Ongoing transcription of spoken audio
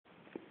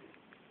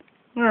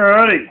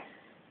Alrighty,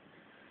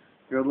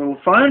 got a little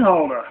phone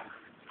holder.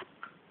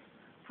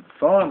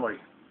 Finally,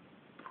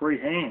 free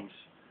hands.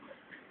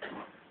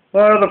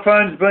 Well, the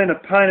phone's been a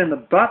pain in the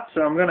butt,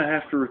 so I'm going to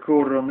have to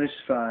record it on this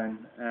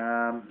phone.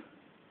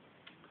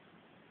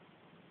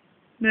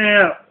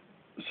 Now,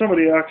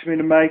 somebody asked me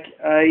to make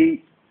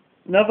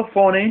another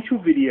financial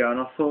video, and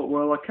I thought,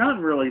 well, I can't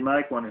really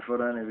make one if I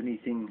don't have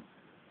anything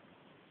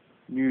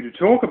new to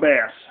talk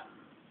about.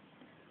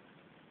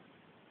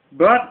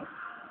 But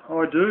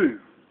I do.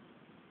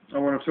 I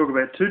want to talk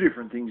about two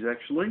different things,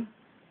 actually.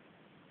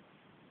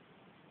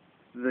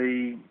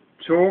 The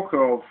talk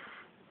of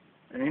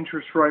an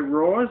interest rate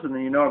rise in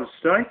the United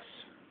States,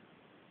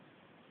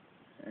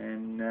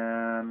 and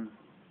a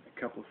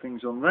couple of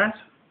things on that.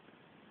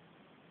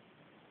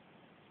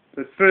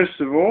 But first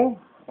of all,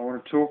 I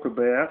want to talk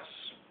about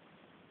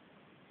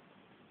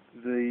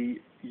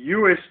the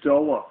US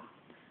dollar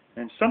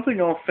and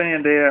something I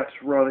found out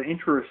rather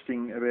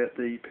interesting about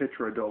the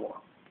petrodollar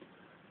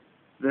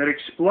that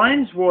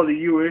explains why the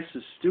US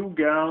is still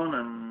going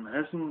and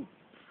hasn't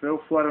fell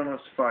flat on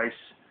its face,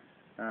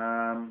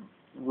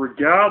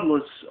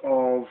 regardless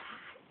of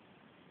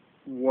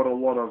what a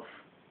lot of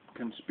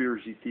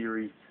conspiracy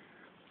theory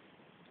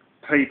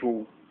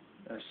people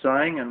are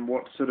saying and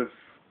what sort of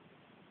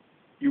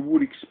you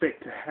would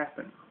expect to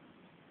happen.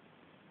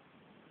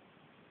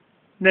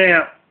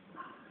 Now,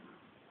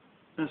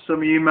 as some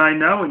of you may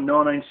know, in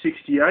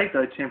 1968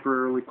 they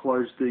temporarily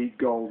closed the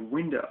gold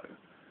window.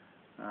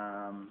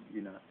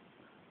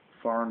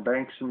 Foreign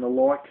banks and the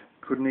like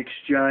couldn't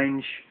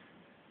exchange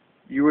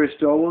US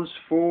dollars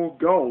for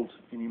gold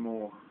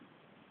anymore.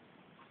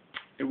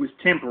 It was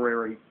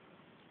temporary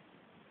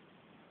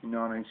in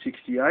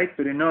 1968,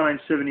 but in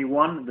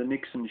 1971 the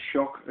Nixon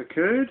shock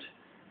occurred,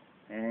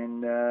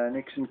 and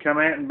Nixon came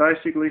out and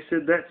basically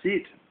said that's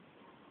it.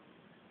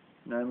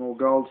 No more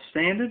gold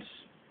standards,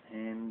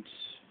 and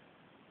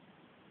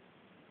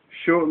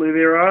shortly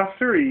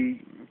thereafter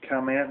he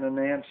came out and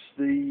announced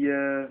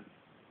the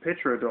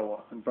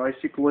petrodollar, and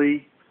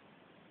basically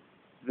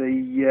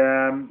he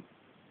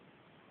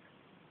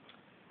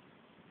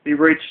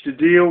reached a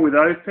deal with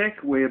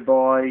OPEC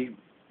whereby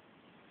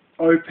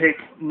OPEC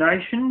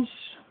nations,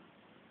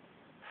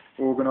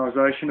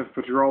 Organisation of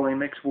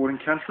Petroleum Exporting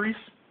Countries,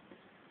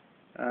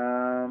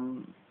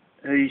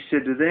 he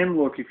said to them,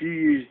 look, if you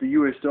use the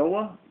US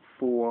dollar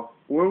for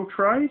oil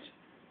trade,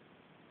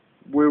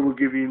 we will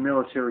give you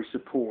military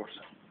support.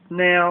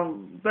 Now,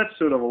 that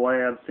sort of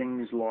allowed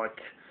things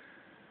like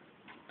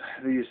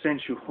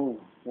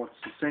what's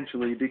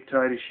essentially a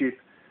dictatorship,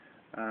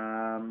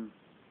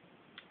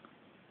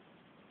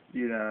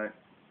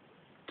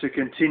 to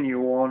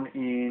continue on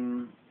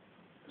in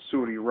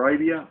Saudi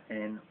Arabia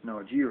and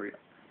Nigeria.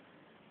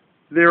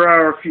 There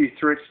are a few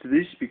threats to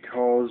this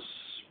because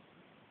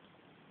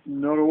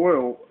not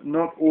all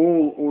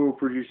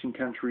oil-producing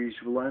countries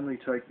will only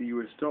take the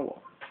US dollar.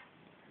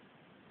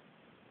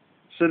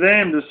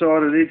 Saddam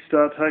decided he'd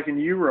start taking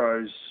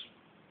euros,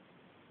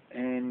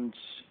 and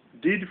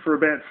did for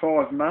about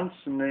 5 months,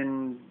 and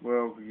then,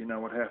 well, you know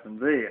what happened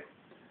there.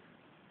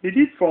 He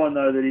did find,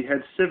 though, that he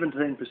had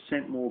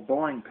 17% more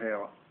buying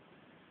power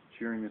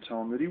during the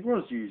time that he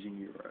was using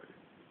euro.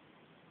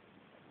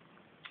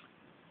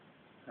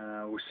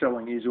 Was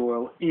selling his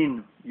oil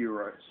in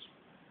euros.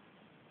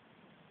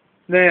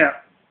 Now,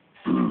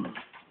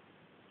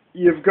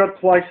 you've got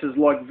places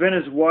like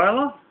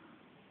Venezuela,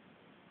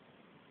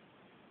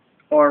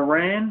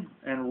 Iran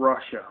and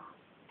Russia.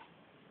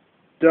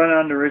 Don't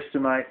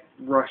underestimate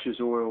Russia's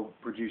oil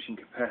producing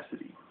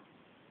capacity.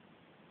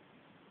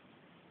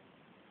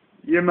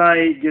 You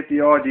may get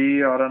the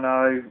idea, I don't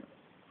know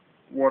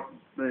what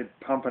they're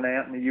pumping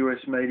out in the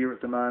US media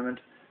at the moment,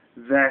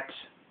 that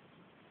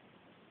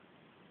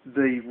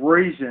the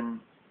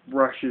reason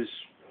Russia's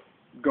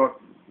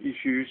got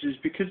issues is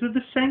because of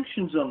the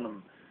sanctions on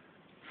them.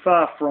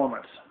 Far from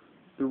it.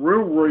 The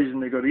real reason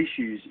they've got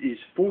issues is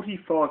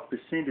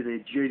 45% of their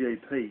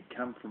GDP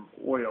come from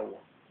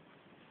oil.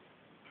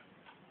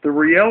 The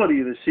reality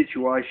of the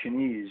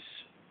situation is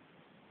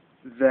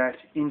that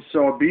in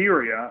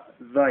Siberia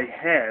they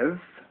have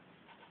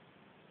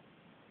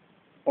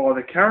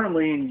either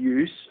currently in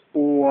use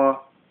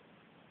or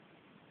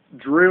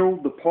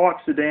drilled, the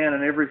pipes are down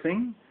and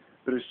everything,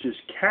 but it's just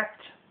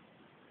capped,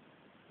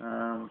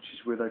 which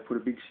is where they put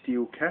a big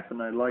steel cap and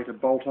they later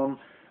bolt on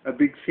a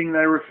big thing they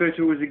refer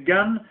to as a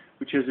gun,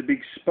 which has a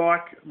big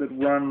spike that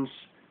runs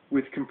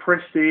with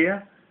compressed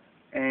air,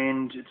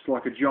 and it's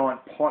like a giant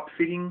pipe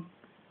fitting,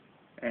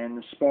 and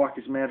the spike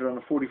is mounted on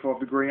a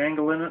 45-degree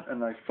angle in it,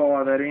 and they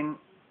fire that in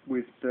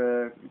with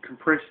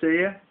compressed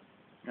air,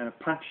 and it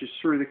punches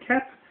through the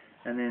cap,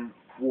 and then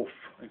woof,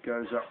 it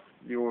goes up.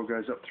 The oil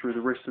goes up through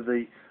the rest of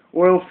the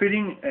oil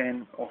fitting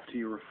and off to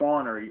your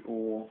refinery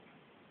or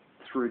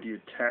through to your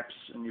taps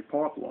and your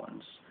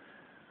pipelines.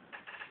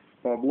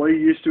 Bob Lee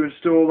used to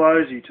install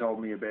those. He told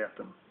me about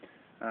them.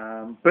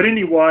 But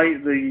anyway,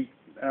 they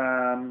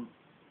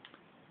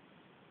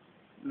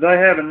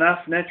have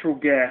enough natural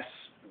gas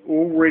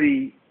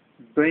already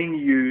being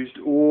used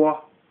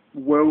or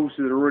wells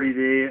that are already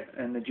there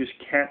and they're just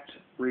capped,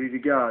 ready to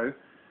go,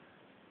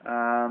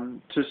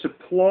 to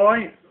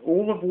supply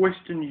all of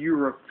Western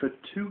Europe for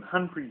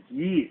 200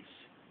 years.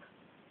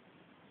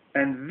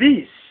 And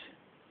this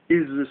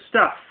is the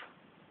stuff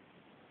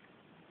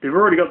they've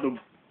already got the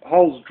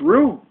holes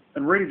drilled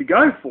and ready to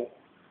go for.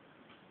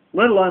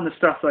 Let alone the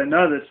stuff they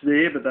know that's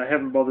there but they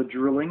haven't bothered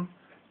drilling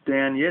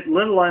down yet.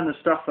 Let alone the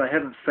stuff they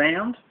haven't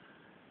found.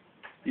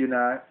 You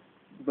know,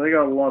 they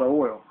got a lot of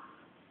oil.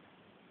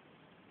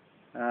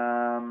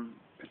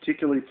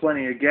 Particularly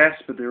plenty of gas,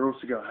 but they've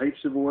also got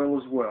heaps of oil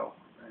as well.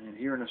 And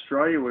here in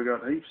Australia we've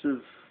got heaps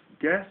of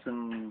gas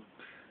and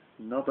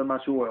not that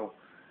much oil.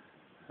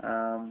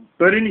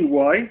 But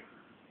anyway,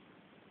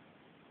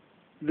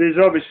 there's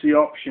obviously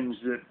options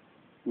that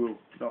will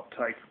not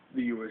take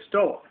the US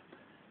dollar.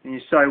 And you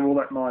say, well,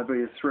 that might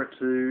be a threat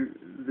to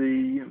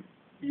the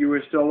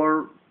US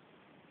dollar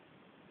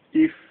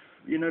if,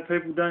 you know,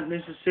 people don't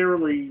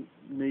necessarily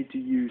need to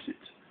use it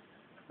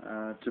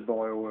to buy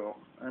oil.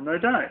 And they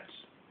don't.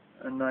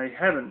 And they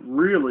haven't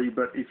really,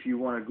 but if you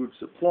want a good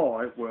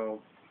supply,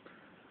 well,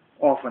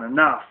 often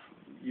enough,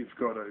 you've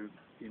got to,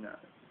 you know,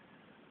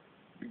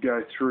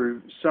 go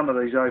through some of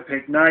these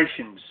OPEC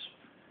nations.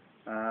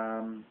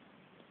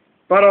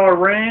 But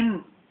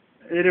Iran,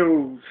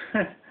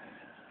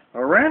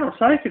 Iran will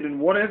take it in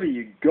whatever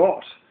you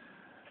got.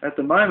 At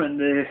the moment,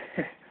 here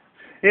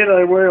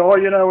they were, oh,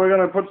 you know, we're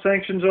going to put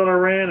sanctions on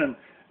Iran, and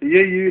the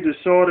EU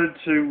decided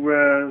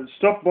to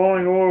stop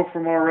buying oil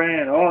from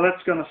Iran. Oh,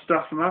 that's going to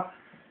stuff them up.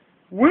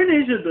 When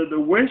is it that the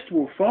West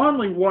will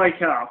finally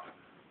wake up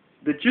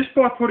that just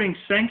by putting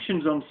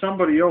sanctions on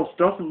somebody else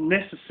doesn't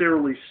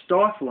necessarily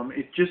stifle them,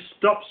 it just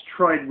stops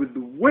trade with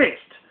the West?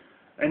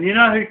 And you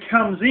know who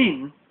comes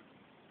in?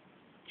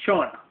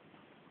 China.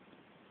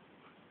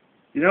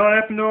 You know what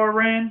happened to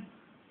Iran?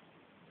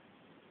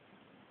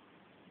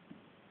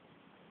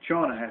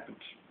 China happened.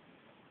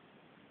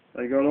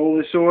 They got all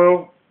this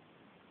oil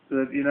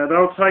that, you know,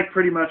 they'll take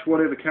pretty much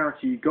whatever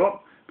currency you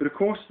got, but of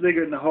course they're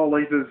getting a whole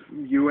heap of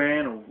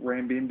yuan or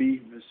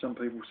renminbi, as some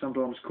people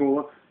sometimes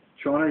call it,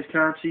 Chinese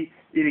currency,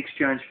 in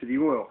exchange for the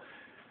oil.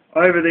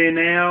 Over there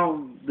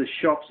now, the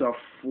shops are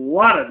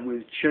flooded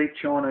with cheap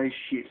Chinese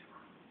shit.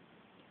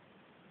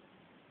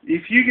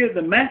 If you get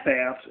the map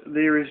out,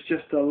 there is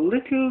just a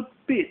little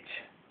bit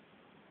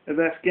of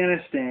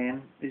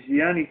Afghanistan is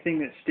the only thing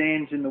that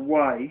stands in the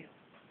way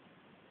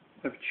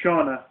of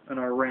China and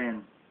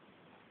Iran.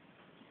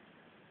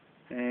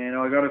 And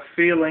I got a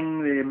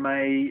feeling there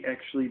may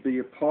actually be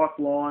a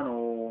pipeline,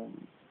 or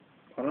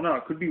I don't know,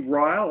 it could be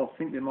rail. I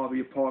think there might be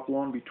a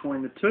pipeline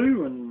between the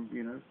two, and,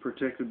 you know,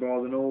 protected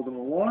by the Northern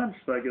Alliance.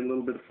 They get a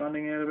little bit of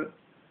funding out of it,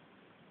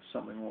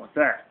 something like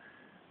that.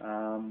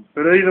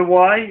 But either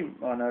way,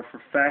 I know for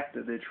a fact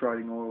that they're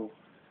trading oil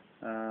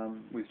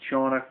with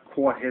China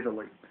quite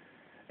heavily.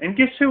 And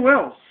guess who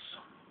else?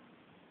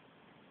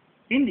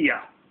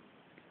 India.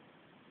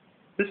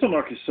 This will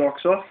knock your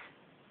socks off.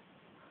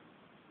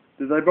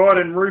 Did they buy it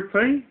in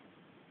rupee?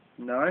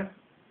 No.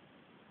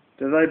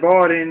 Do they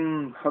buy it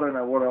in, I don't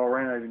know what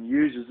Iran even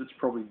uses, it's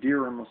probably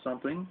dirham or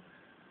something.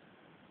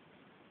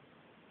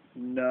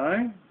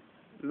 No.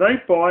 They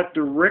buy it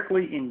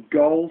directly in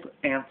gold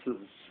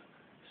ounces.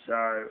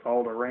 So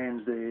old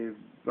Iran's there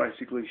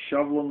basically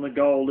shoveling the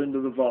gold into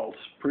the vault,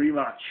 pretty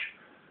much.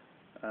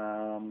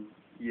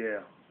 Yeah.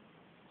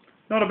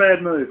 Not a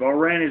bad move.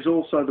 Iran is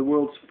also the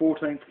world's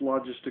 14th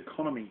largest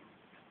economy.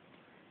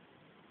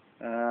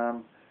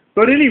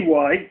 But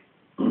anyway,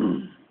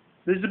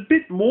 there's a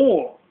bit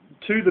more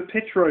to the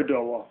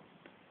petrodollar.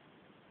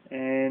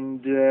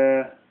 And,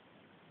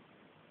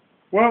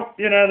 well,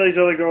 you know, these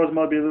other guys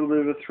might be a little bit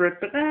of a threat,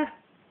 but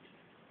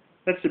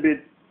that's a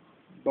bit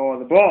by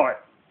the by.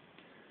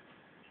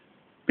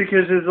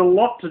 Because there's a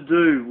lot to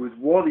do with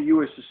why the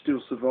US is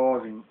still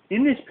surviving.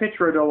 In this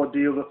petrodollar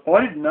deal that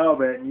I didn't know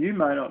about, and you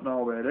may not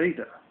know about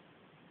either,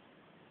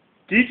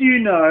 did you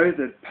know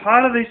that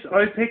part of this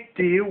OPEC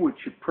deal,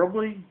 which you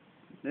probably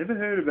never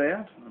heard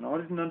about, and I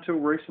didn't until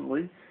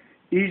recently,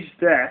 is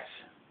that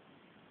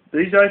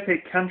these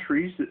OPEC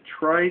countries that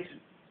trade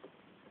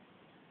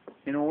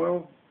in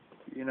oil,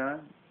 you know,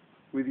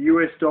 with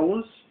US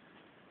dollars,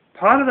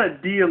 part of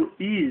that deal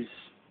is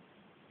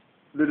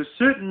that a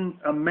certain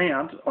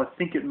amount, I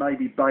think it may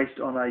be based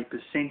on a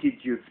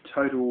percentage of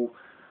total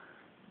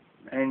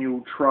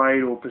annual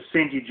trade, or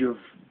percentage of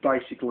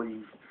basically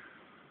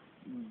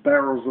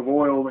barrels of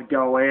oil that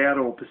go out,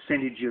 or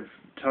percentage of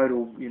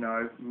total, you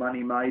know,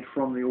 money made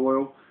from the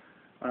oil,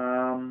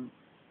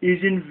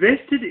 is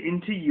invested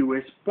into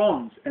US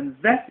bonds, and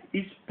that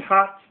is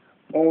part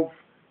of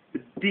the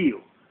deal.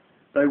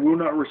 They will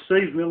not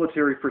receive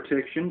military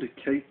protection to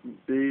keep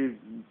their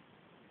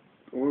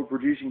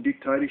oil-producing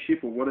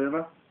dictatorship or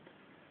whatever.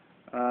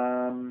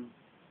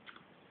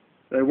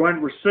 They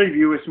won't receive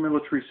US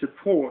military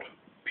support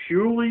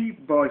purely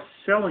by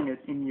selling it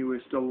in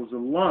US dollars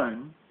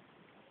alone.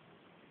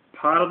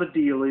 Part of the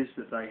deal is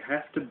that they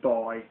have to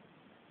buy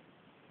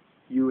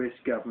US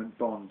government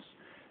bonds.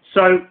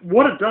 So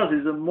what it does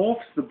is it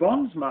morphs the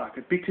bonds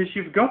market, because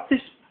you've got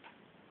this,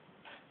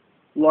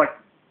 like,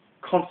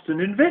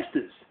 constant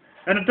investors.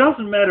 And it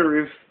doesn't matter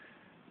if,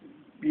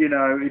 you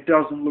know, it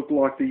doesn't look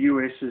like the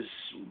US is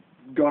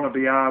going to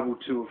be able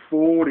to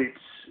afford its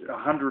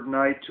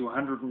 $108 to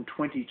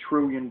 $120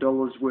 trillion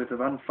worth of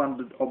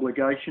unfunded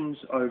obligations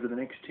over the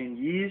next 10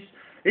 years.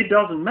 It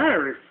doesn't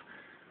matter if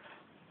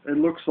it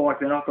looks like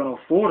they're not going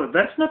to afford it.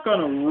 That's not going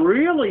to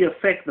really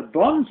affect the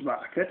bonds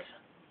market,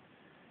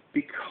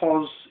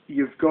 because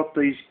you've got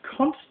these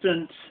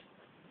constant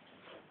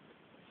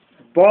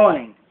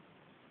buying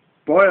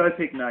by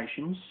OPEC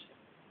nations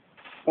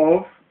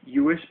of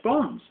US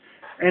bonds.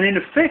 And in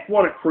effect,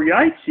 what it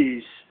creates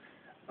is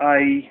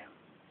a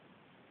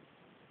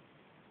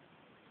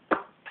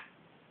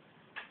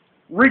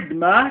rigged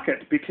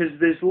market, because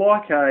there's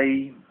like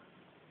a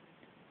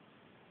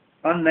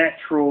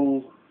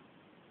unnatural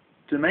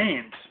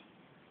demand.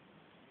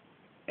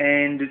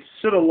 And it's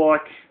sort of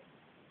like,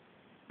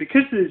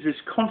 because there's this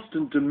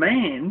constant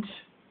demand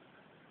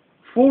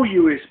for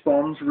US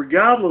bonds,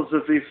 regardless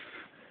of if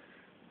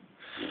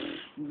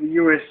the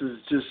US is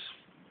just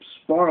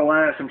spiraling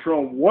out of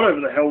control,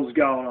 whatever the hell's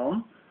going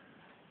on,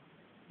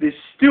 there's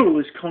still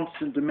this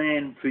constant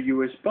demand for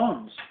US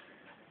bonds.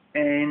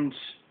 And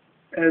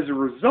as a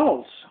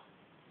result,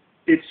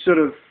 it sort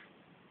of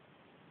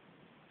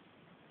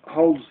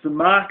holds the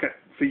market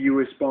for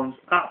US bonds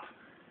up,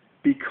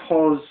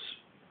 because,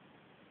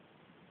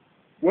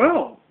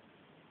 well,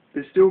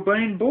 they're still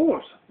being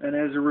bought. And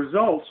as a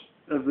result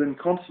of them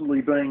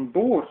constantly being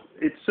bought,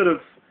 it's sort of,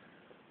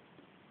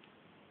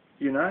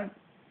 you know,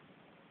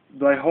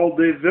 they hold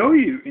their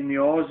value in the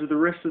eyes of the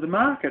rest of the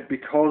market,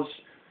 because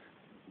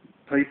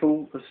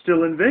people are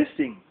still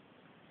investing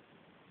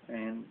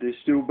and they're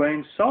still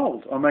being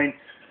sold. I mean,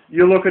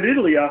 you look at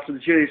Italy after the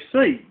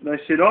GFC. They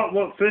said, oh,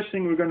 well, first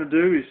thing we're going to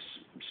do is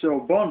sell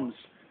bonds.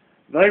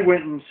 They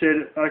went and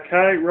said,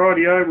 okay,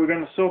 rightio, we're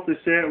going to sort this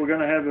out. We're going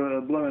to have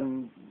a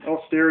blooming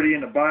austerity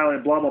and a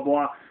bailout, blah, blah,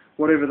 blah,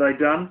 whatever they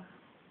done.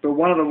 But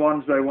one of the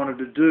ones they wanted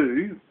to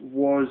do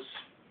was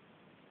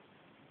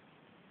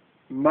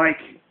make,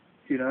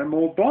 you know,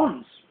 more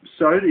bonds.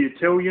 So the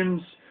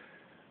Italians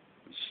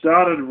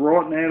started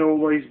writing out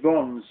all these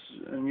bonds.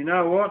 And you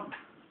know what?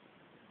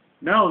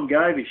 No one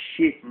gave a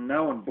shit and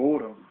no one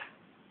bought them.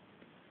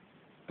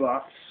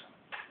 But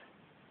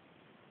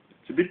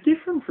it's a bit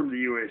different from the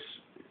US.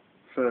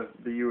 For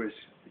the US,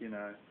 you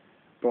know,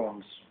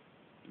 bonds,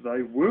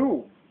 they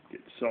will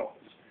get sold.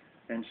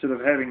 And sort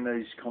of having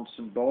these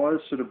constant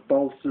buyers sort of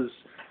bolsters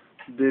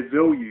their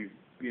value,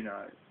 you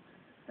know.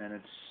 And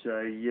it's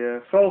a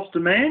false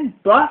demand,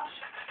 but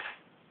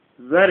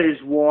that is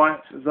why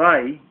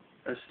they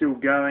are still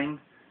going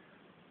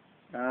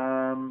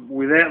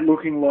without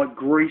looking like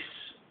Greece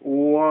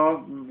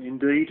or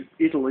indeed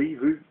Italy,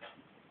 who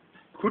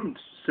couldn't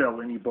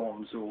sell any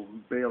bonds, or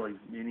barely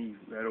any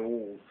at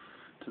all,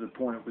 to the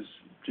point it was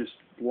just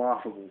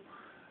laughable.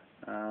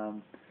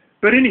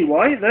 But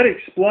anyway, that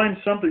explains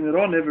something that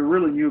I never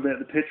really knew about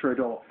the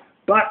petrodollar.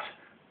 But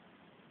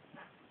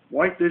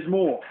wait, there's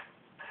more.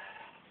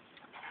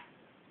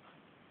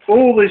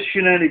 All this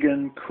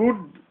shenanigan could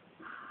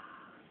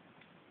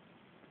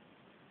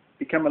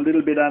become a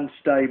little bit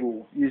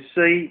unstable. You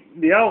see,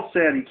 the old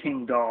Saudi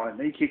king died,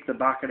 and he kicked the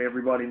bucket,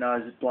 everybody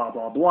knows it, blah,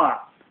 blah, blah.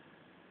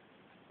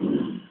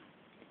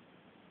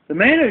 The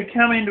man who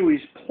came into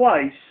his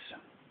place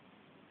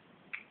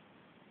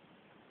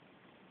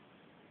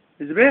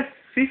is about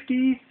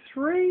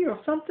 53 or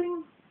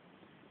something.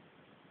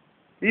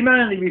 He may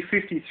only be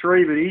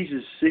 53, but he's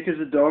as sick as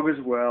a dog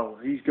as well.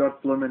 He's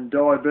got blooming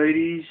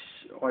diabetes.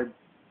 I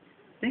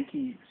think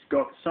he's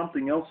got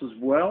something else as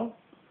well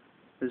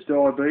as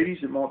diabetes.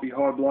 It might be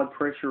high blood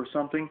pressure or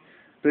something.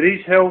 But his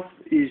health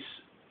is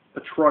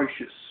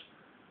atrocious.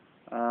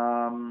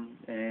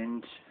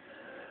 And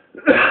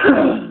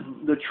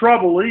the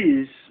trouble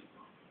is,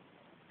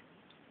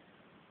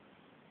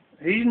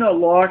 he's not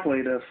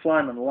likely to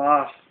flame and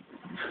last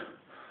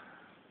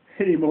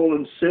any more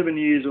than 7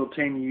 years or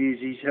 10 years.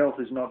 His health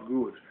is not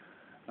good.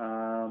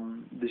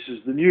 This is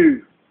the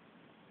new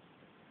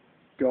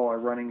guy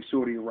running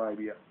Saudi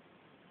Arabia.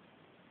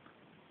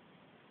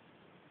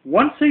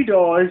 Once he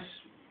dies,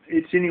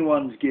 it's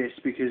anyone's guess,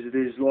 because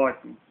there's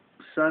like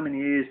so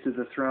many heirs to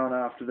the throne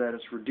after that,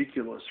 it's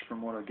ridiculous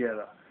from what I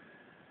gather.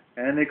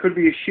 And there could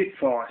be a shit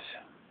fight.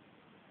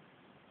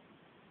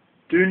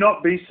 Do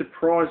not be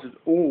surprised at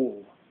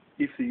all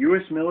if the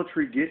US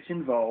military gets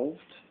involved,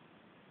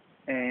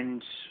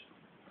 and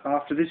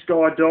after this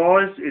guy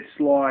dies, it's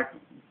like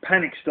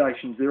panic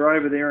stations. They're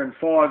over there in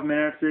 5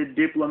 minutes, they're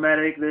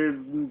diplomatic,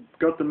 they've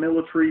got the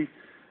military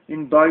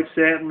in boats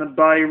out in the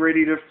bay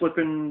ready to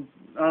flipping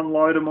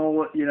unload them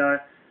all, you know,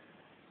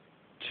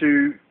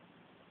 to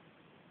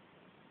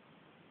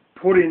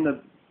put in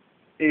the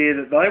air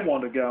that they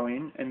want to go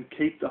in and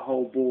keep the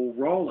whole ball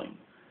rolling.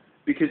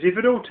 Because if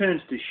it all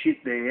turns to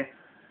shit there,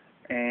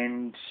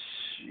 and,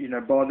 you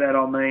know, by that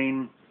I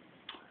mean,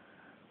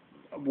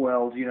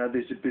 well, you know,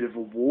 there's a bit of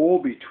a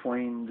war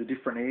between the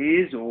different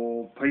heirs,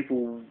 or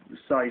people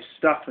say,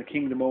 stuff the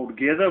kingdom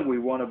altogether, we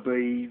want to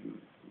be,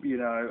 you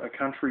know, a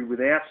country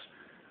without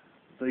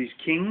these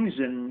kings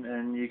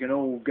and you can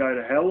all go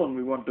to hell and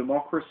we want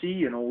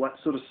democracy and all that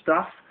sort of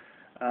stuff.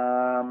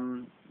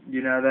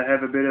 You know, they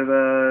have a bit of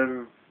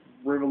a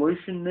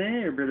revolution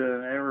there, a bit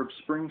of Arab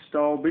Spring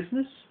style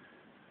business.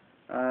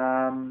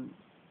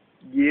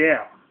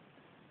 Yeah,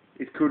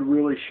 it could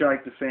really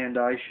shake the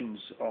foundations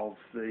of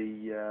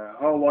the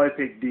whole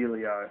OPEC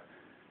dealio.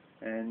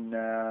 And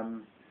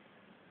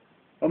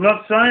I'm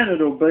not saying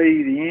it'll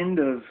be the end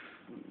of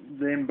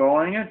them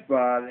buying it,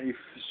 but if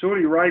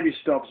Saudi Arabia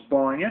stops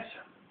buying it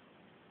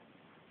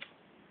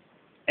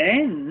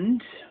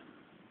and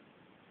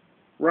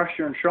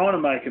Russia and China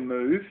make a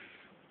move,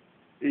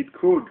 it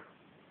could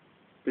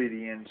be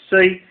the end.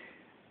 See,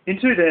 in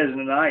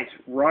 2008,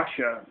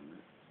 Russia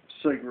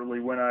secretly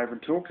went over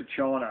and talked to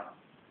China,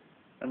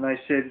 and they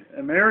said,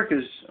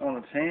 America's on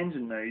its hands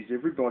and knees,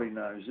 everybody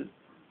knows it.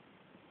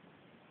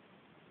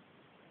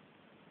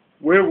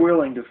 We're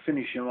willing to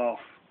finish them off.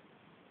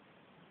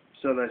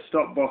 So they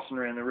stopped bossing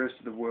around the rest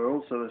of the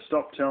world, so they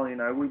stopped telling, you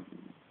know,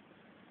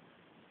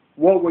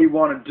 what we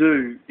want to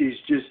do is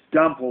just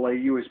dump all our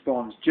US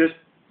bonds, just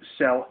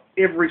sell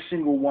every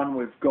single one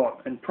we've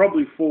got, and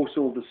probably force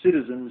all the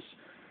citizens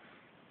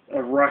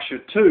of Russia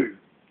to,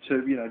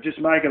 you know, just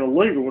make it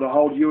illegal to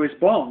hold US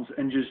bonds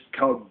and just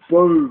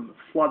kaboom,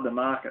 flood the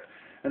market.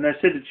 And they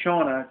said to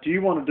China, do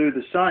you want to do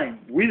the same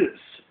with us?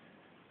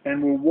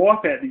 And we'll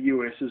wipe out the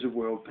US as a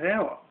world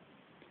power.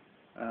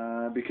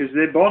 Because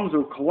their bonds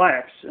will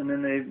collapse and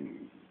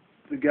then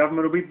the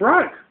government will be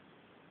broke.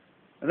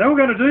 And they were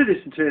going to do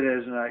this in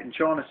 2008, and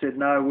China said,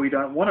 no, we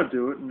don't want to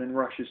do it, and then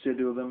Russia said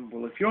to them,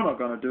 well, if you're not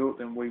going to do it,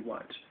 then we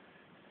won't.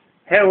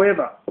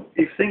 However,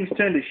 if things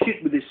turn to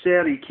shit with this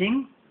Saudi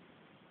king,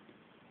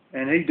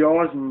 and he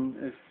dies in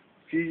a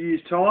few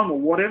years' time or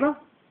whatever,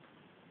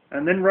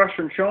 and then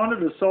Russia and China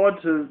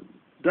decide to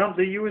dump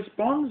their US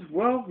bonds,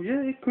 well,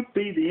 yeah, it could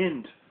be the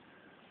end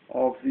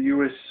of the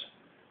US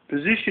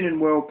position in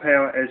world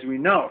power as we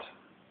know it.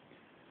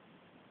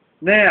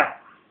 Now,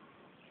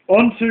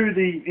 on to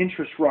the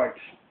interest rate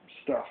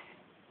stuff.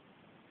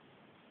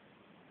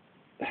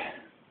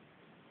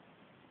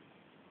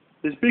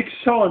 There's big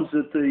signs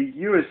that the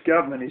US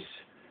government is,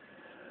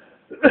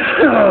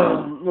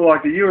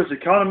 like the US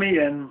economy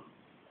and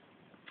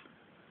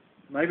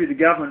maybe the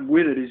government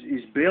with it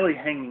is barely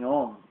hanging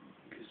on,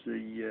 because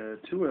the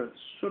two are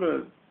sort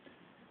of,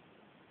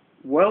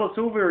 well, it's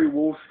all very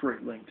Wall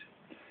Street linked.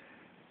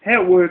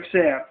 How it works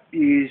out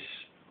is,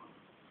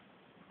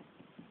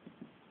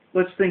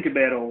 let's think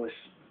about all this.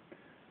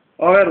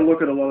 I've had a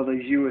look at a lot of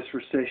these US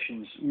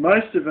recessions.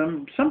 Most of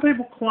them, some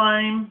people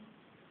claim,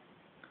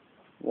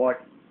 like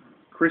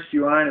Chris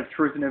Duane of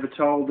Truth Never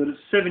Told, that it's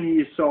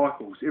 7-year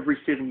cycles. Every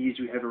 7 years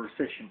we have a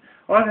recession.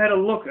 I've had a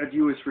look at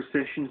US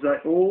recessions. They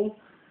all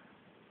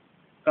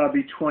are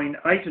between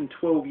 8 and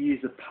 12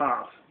 years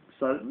apart.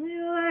 So, you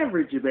know,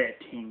 average about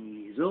 10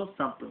 years or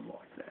something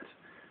like that.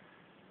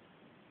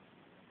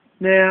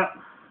 Now,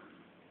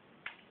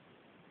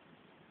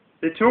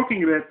 they're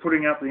talking about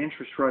putting up the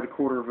interest rate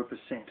 0.25%.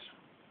 And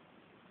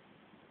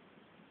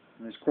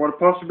there's quite a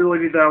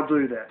possibility they'll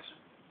do that.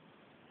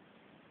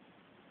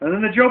 And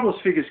then the jobless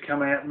figures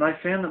come out, and they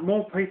found that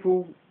more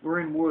people were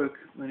in work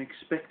than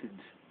expected,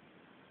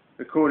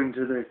 according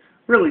to the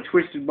really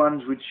twisted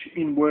ones, which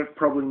in work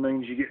probably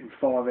means you're getting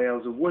 5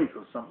 hours a week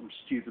or something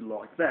stupid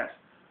like that.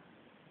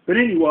 But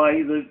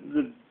anyway,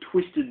 the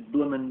twisted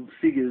bloomin'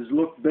 figures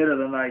look better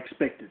than they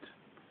expected.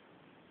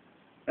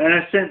 And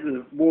I sent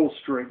the Wall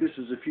Street, this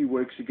was a few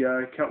weeks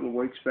ago, a couple of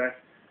weeks back,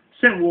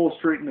 sent Wall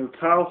Street into a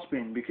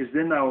tailspin, because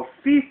then they were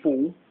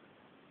fearful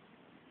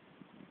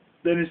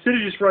that instead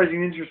of just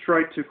raising the interest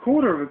rate to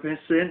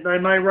 0.25%, they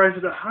may raise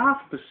it to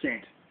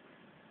 0.5%.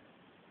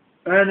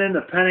 And then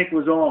the panic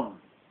was on,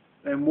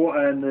 and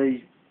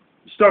the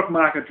stock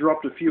market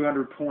dropped a few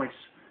hundred points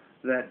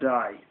that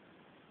day.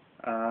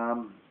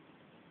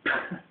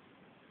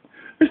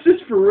 Is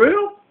this for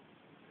real?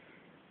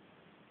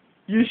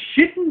 You're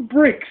shitting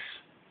bricks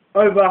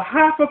over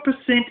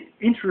 0.5%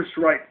 interest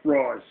rate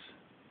rise.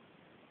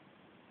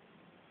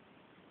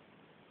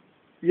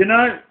 You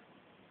know,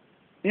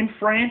 in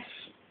France,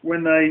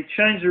 when they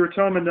changed the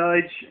retirement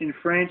age in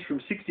France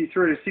from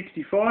 63 to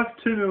 65,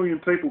 2 million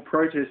people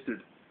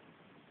protested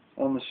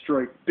on the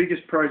street.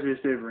 Biggest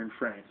protest ever in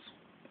France.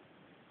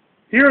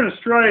 Here in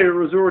Australia, it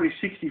was already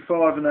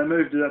 65 and they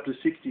moved it up to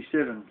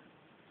 67.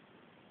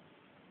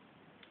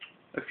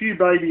 A few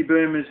baby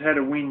boomers had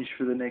a whinge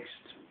for the next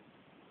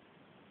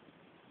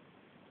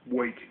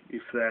week,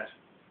 if that.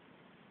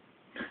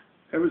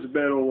 That was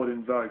about all it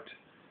invoked.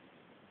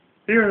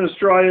 Here in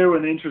Australia,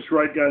 when the interest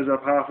rate goes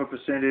up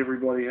 0.5%,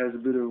 everybody has a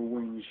bit of a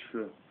whinge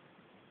for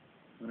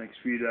the next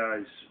few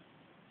days.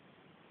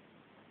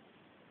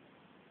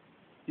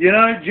 You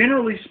know,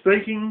 generally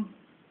speaking,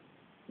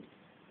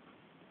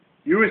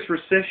 US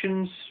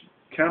recessions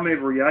come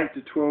every 8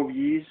 to 12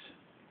 years.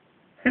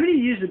 How many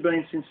years have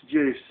been since the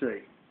GFC?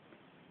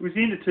 It was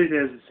the end of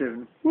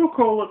 2007. We'll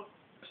call it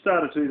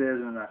start of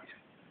 2008.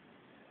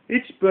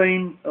 It's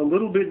been a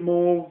little bit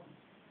more,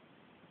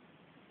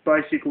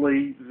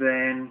 basically,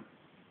 than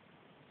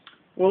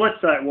well,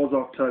 let's say it was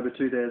October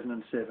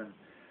 2007.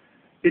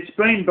 It's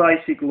been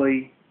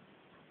basically,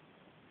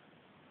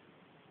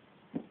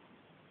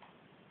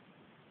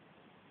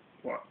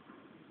 what,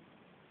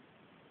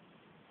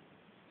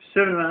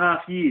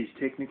 7.5 years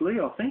technically,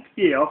 I think.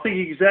 Yeah, I think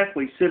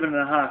exactly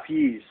 7.5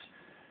 years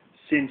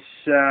since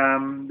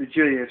the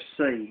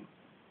GFC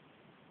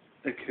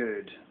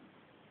occurred.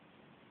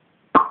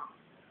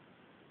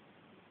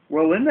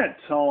 Well, in that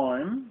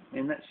time,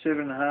 in that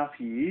 7.5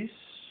 years,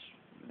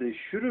 there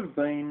should have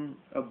been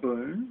a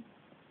boom,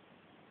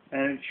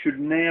 and it should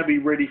now be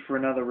ready for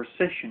another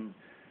recession.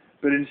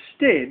 But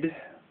instead,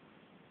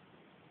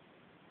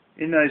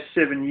 in those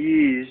 7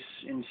 years,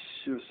 in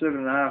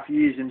 7.5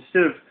 years,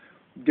 instead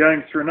of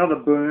going through another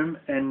boom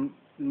and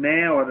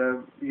now at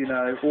a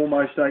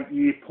almost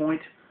 8-year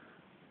point,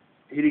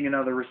 hitting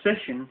another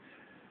recession,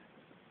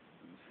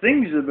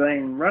 things have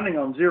been running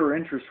on zero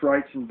interest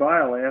rates and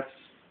bailouts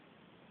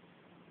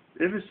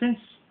ever since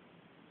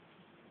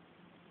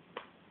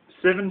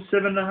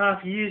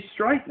 7.5 years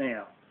straight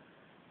now.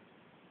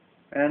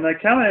 And they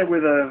come out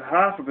with a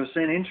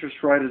 0.5% interest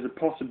rate as a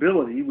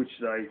possibility, which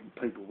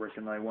people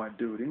reckon they won't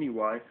do it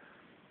anyway.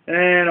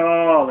 And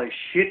they're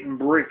shitting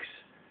bricks.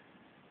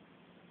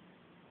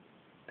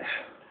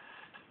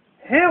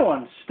 How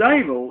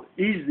unstable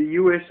is the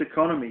US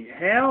economy?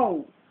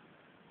 How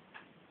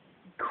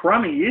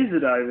crummy is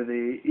it over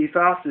there if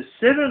after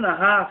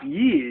 7.5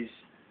 years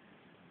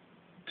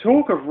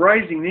talk of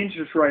raising the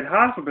interest rate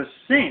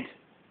 0.5%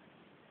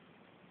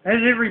 has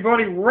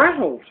everybody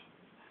rattled?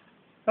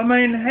 I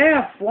mean,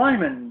 how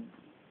flaming,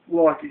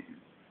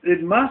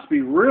 it must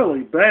be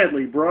really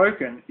badly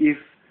broken if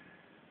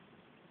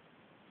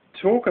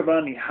talk of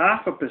only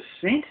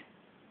 0.5%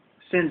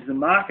 sends the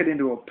market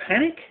into a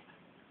panic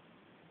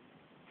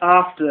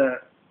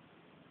after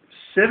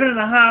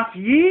 7.5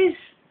 years.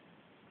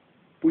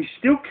 We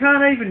still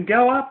can't even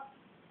go up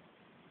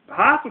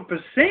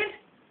 0.5%?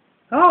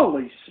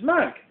 Holy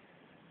smoke.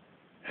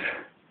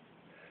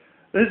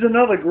 There's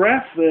another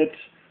graph that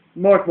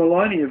Mike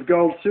Maloney of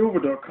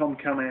goldsilver.com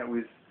come out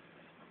with.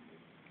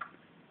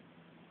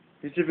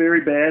 It's a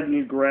very bad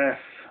little graph.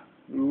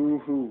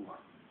 Ooh-hoo.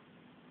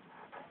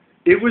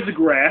 It was a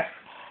graph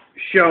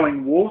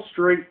showing Wall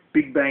Street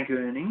big bank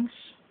earnings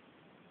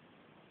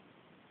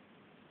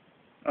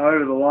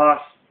over the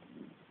last,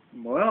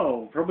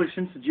 well, probably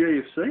since the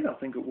GFC, I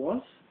think it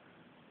was,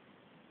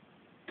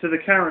 to the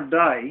current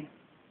day,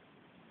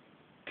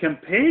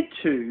 compared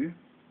to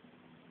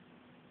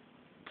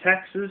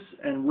taxes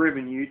and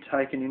revenue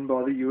taken in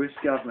by the US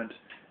government.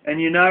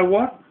 And you know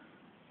what?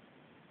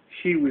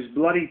 She was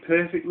bloody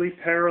perfectly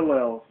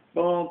parallel.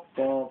 Bom,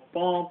 bom,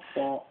 bom,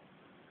 bom.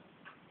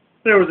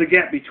 There was a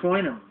gap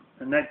between them,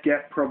 and that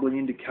gap probably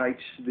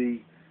indicates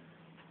the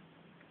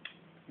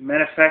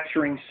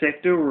manufacturing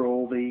sector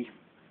or the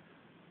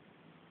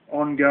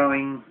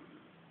ongoing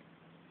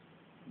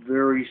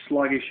very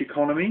sluggish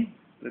economy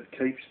that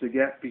keeps the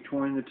gap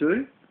between the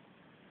two.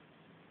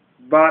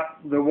 But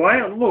the way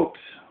it looked,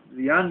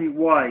 the only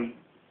way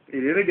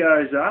it ever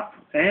goes up,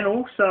 and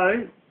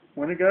also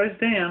when it goes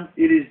down,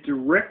 it is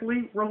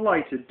directly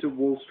related to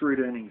Wall Street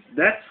earnings.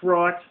 That's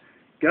right,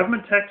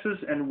 government taxes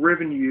and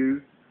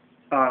revenue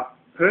are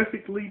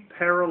perfectly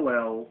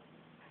parallel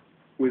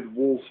with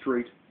Wall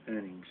Street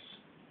earnings.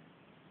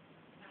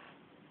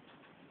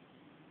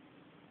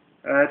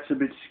 That's a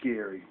bit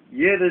scary.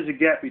 Yeah, there's a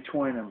gap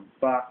between them,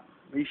 but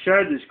he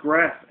showed this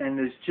graph and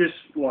there's just,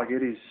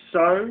 it is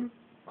so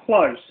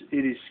close,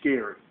 it is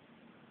scary.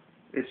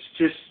 It's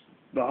just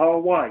the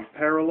whole way,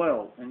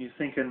 parallel, and you're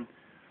thinking,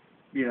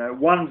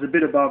 one's a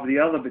bit above the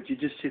other, but you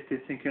just sit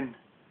there thinking,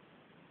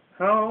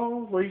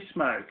 holy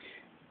smoke.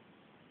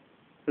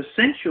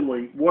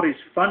 Essentially, what is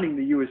funding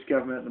the US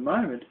government at the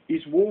moment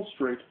is Wall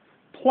Street,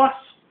 plus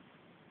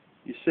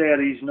your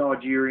Saudis,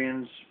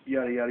 Nigerians,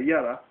 yada, yada,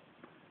 yada,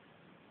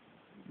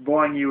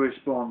 buying US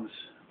bonds.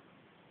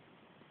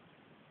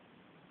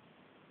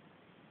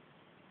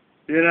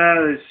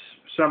 There's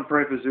some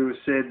preppers who have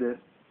said that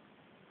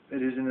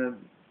it isn't a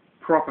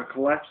proper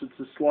collapse, it's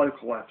a slow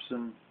collapse,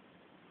 and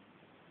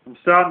I'm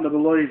starting to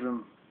believe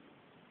them.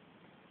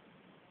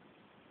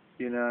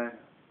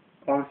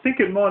 I think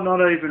it might not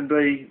even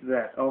be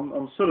that.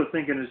 I'm sort of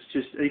thinking it's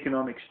just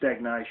economic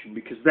stagnation,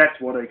 because that's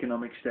what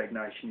economic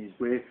stagnation is,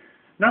 where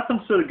nothing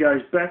sort of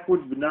goes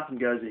backwards, but nothing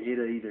goes ahead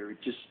either.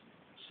 It just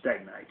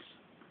stagnates.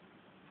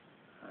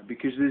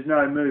 Because there's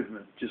no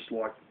movement, just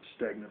like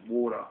stagnant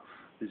water.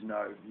 There's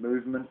no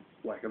movement,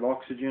 lack of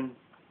oxygen,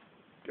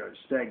 goes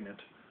stagnant.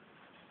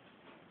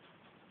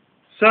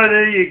 So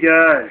there you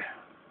go.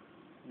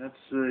 That's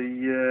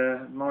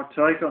my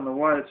take on the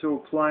way it's all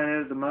playing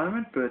out at the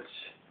moment, but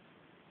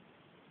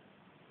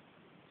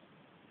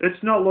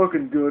it's not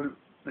looking good.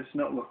 It's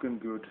not looking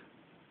good.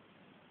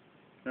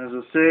 As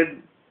I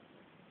said,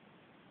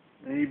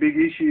 any big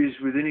issues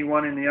with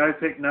anyone in the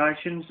OPEC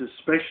nations,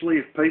 especially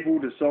if people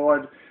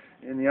decide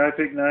in the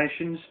OPEC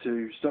nations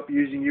to stop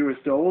using US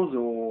dollars,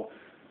 or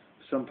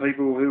some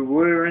people who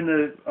were in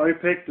the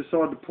OPEC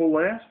decide to pull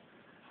out,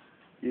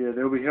 yeah,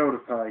 they'll be hell to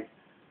pay.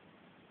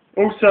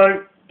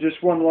 Also,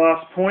 just one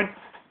last point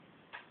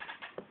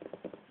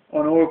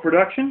on oil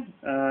production.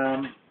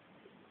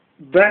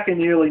 Back in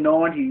the early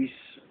 90s,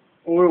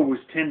 oil was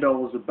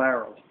 $10 a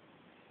barrel.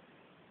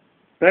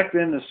 Back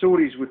then, the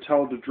Saudis were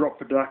told to drop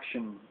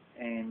production,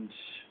 and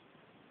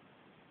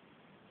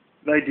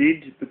they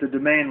did, but the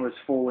demand was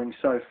falling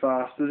so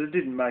fast that it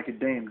didn't make a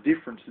damn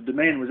difference. The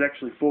demand was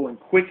actually falling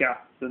quicker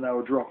than they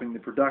were dropping the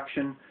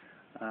production,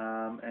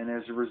 and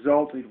as a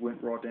result, it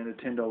went right down to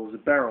 $10 a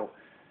barrel.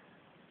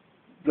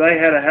 They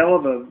had a hell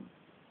of a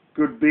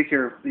good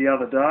bicker the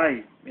other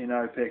day in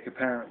OPEC,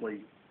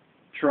 apparently,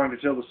 trying to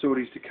tell the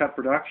Saudis to cut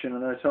production,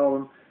 and they told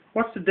them,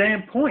 what's the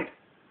damn point?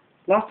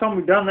 Last time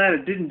we've done that,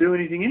 it didn't do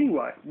anything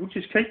anyway. We'll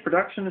just keep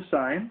production the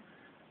same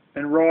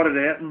and ride it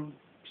out and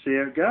see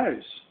how it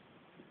goes.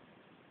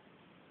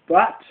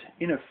 But,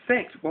 in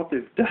effect, what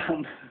they've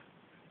done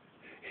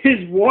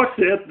is wiped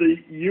out the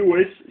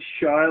US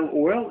shale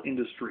oil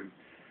industry.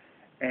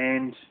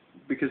 And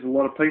because a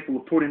lot of people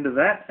are put into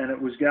that, and it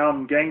was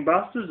going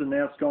gangbusters, and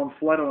now it's gone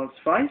flat on its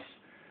face,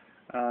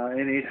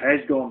 and it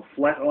has gone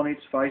flat on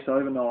its face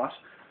overnight,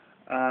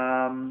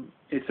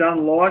 it's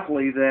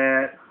unlikely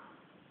that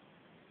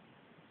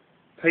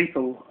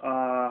people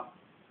are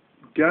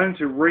going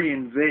to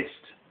reinvest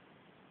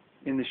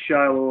in the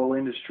shale oil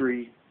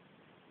industry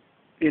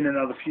in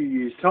another few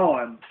years'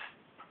 time,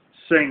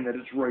 seeing that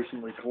it's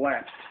recently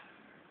collapsed.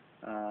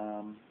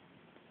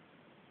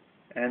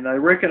 And they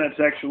reckon it's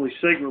actually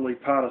secretly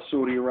part of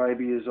Saudi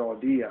Arabia's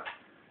idea,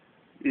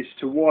 is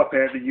to wipe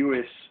out the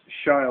US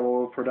shale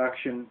oil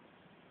production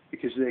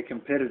because they're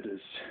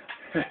competitors.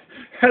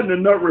 And they're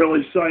not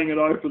really saying it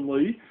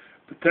openly,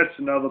 but that's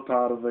another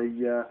part of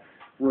the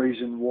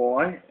reason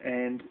why.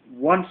 And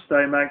once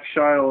they make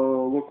shale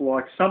oil look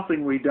like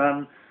something we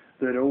done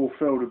that all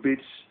fell to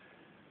bits,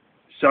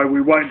 so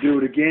we won't do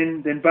it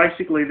again, then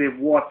basically they've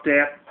wiped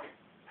out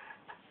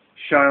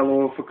shale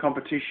oil for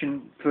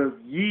competition for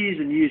years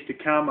and years to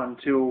come,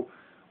 until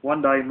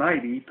one day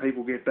maybe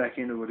people get back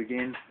into it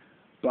again.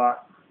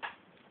 But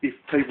if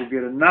people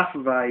get enough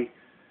of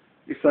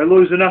if they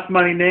lose enough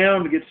money now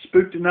and get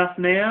spooked enough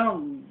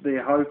now,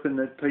 they're hoping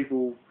that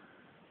people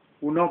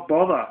will not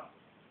bother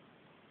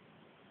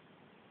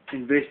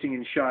investing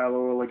in shale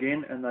oil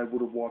again, and they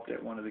would have wiped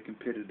out one of the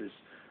competitors.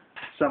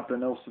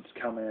 Something else that's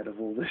come out of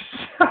all this.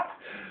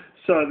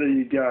 So there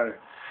you go.